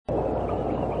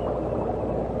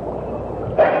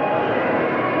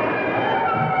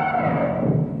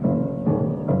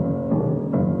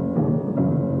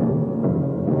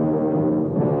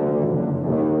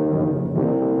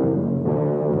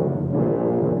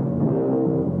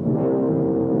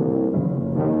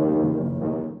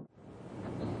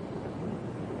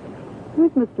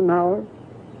Who's Mr. Mauer?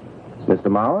 Mr.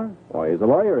 Mauer? Why, he's a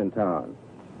lawyer in town.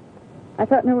 I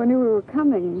thought no one knew we were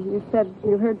coming. You said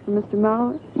you heard from Mr.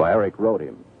 Mauer? Well, Eric wrote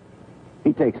him.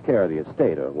 He takes care of the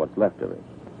estate, or what's left of it.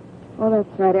 Oh,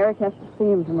 that's right. Eric has to see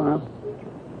him tomorrow.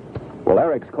 Well,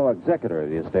 Eric's co-executor of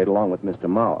the estate along with Mr.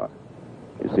 Mauer.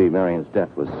 You see, Marion's death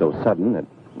was so sudden that,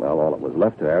 well, all that was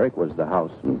left to Eric was the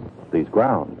house and these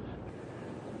grounds.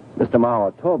 Mr.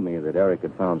 Mauer told me that Eric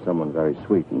had found someone very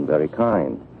sweet and very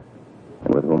kind,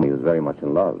 and with whom he was very much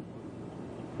in love.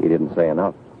 He didn't say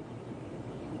enough.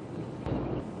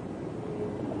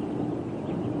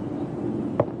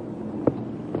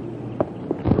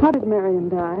 How did Marion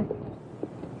die?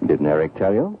 Didn't Eric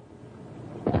tell you?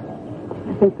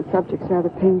 I think the subject's rather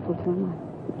painful to him.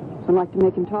 I'd like to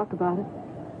make him talk about it.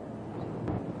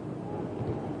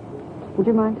 Would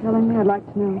you mind telling me? I'd like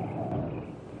to know.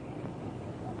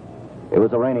 It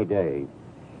was a rainy day.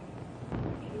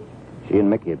 She and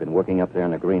Mickey had been working up there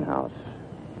in the greenhouse.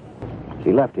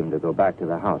 She left him to go back to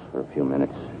the house for a few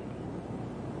minutes.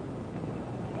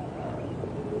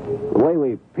 The way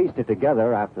we pieced it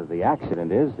together after the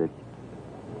accident is that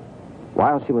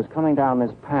while she was coming down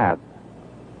this path,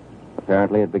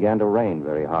 apparently it began to rain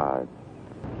very hard.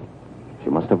 She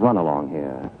must have run along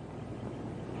here.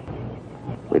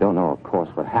 We don't know, of course,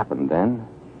 what happened then.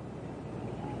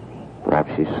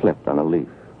 Perhaps she slipped on a leaf.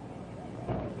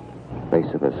 The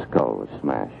base of her skull was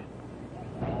smashed.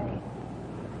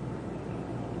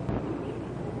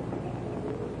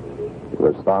 It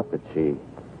was thought that she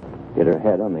hit her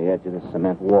head on the edge of the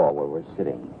cement wall where we're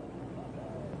sitting.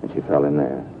 And she fell in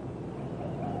there.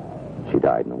 She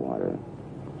died in the water.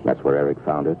 That's where Eric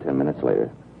found her 10 minutes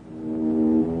later.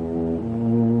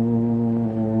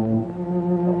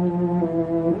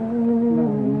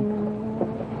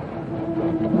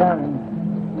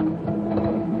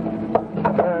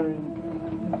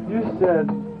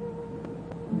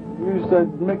 You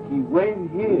said, Mickey, wait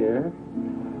here.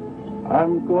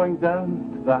 I'm going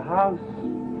down to the house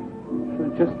for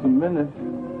just a minute.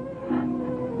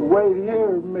 Wait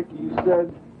here, Mickey, you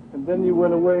said. And then you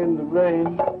went away in the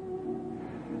rain.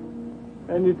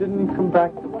 And you didn't come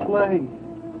back to play.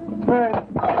 Man,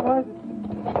 what?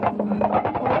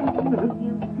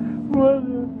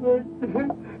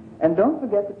 And don't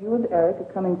forget that you and Eric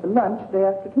are coming for lunch day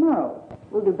after tomorrow.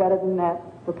 We'll do better than that.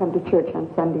 We'll come to church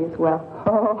on Sunday as well.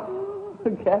 Oh,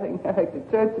 getting Eric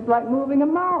to church is like moving a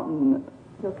mountain.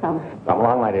 He'll come. Come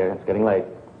along, my dear. It's getting late.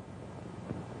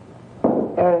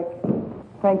 Eric,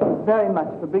 thank you very much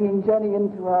for bringing Jenny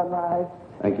into our lives.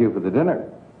 Thank you for the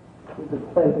dinner. It was a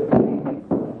pleasure.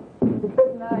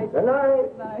 Good night. Good night.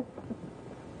 Good night.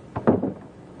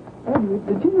 Edward,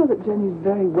 did you know that Jenny's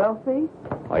very wealthy?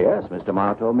 Oh, yes. Mr.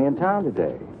 Mauer told me in town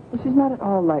today. Well, she's not at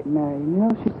all like Marion. You know,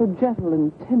 she's so gentle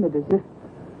and timid, as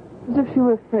if she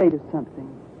were afraid of something.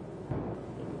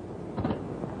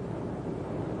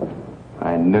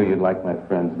 I knew you'd like my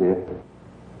friends, dear.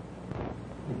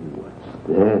 What's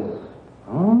this?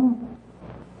 Huh?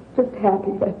 Just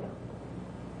happy, but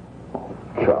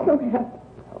Come. so happy.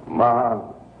 Come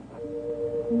on.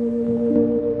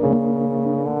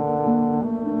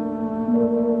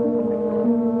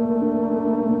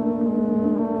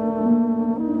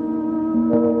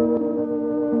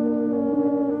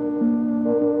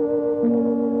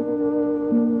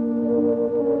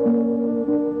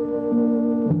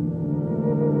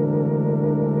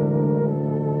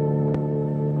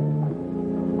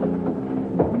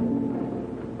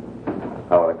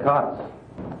 How are the cots?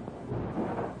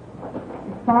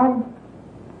 Fine.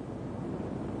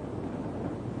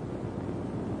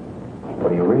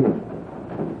 What are you reading?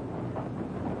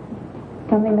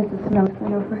 Something Mrs. Snow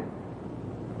sent over.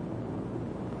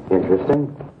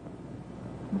 Interesting.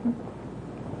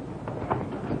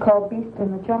 It's called Beast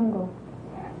in the Jungle.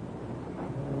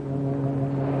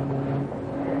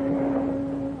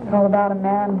 It's all about a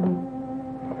man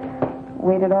who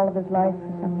waited all of his life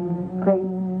for something great,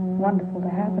 wonderful to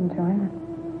happen to him.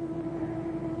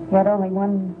 He had only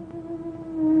one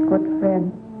good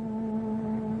friend.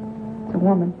 It's a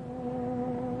woman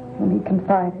whom he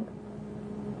confided.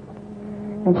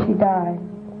 And she died.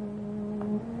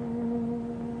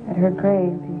 At her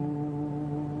grave, he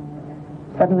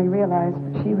suddenly realized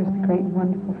that she was the great and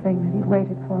wonderful thing that he'd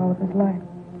waited for all of his life.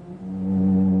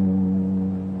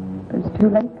 But it was too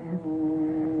late then.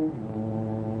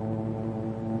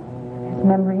 His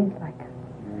memories, like a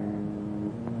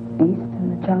beast in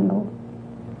the jungle,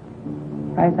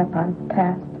 rise up out of the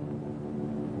past,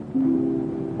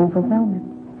 overwhelm him.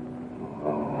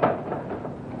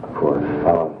 Poor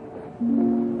fellow.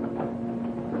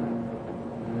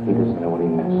 He doesn't know what he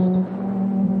missed.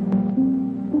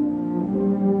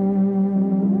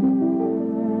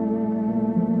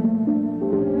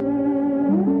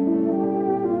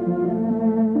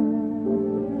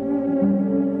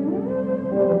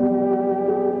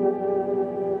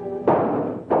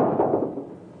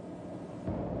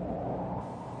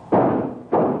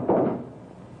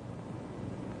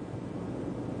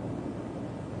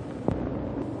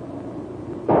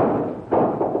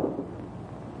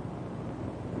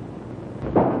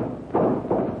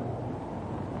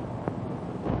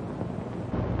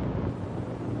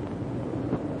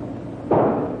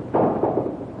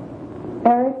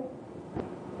 Eric,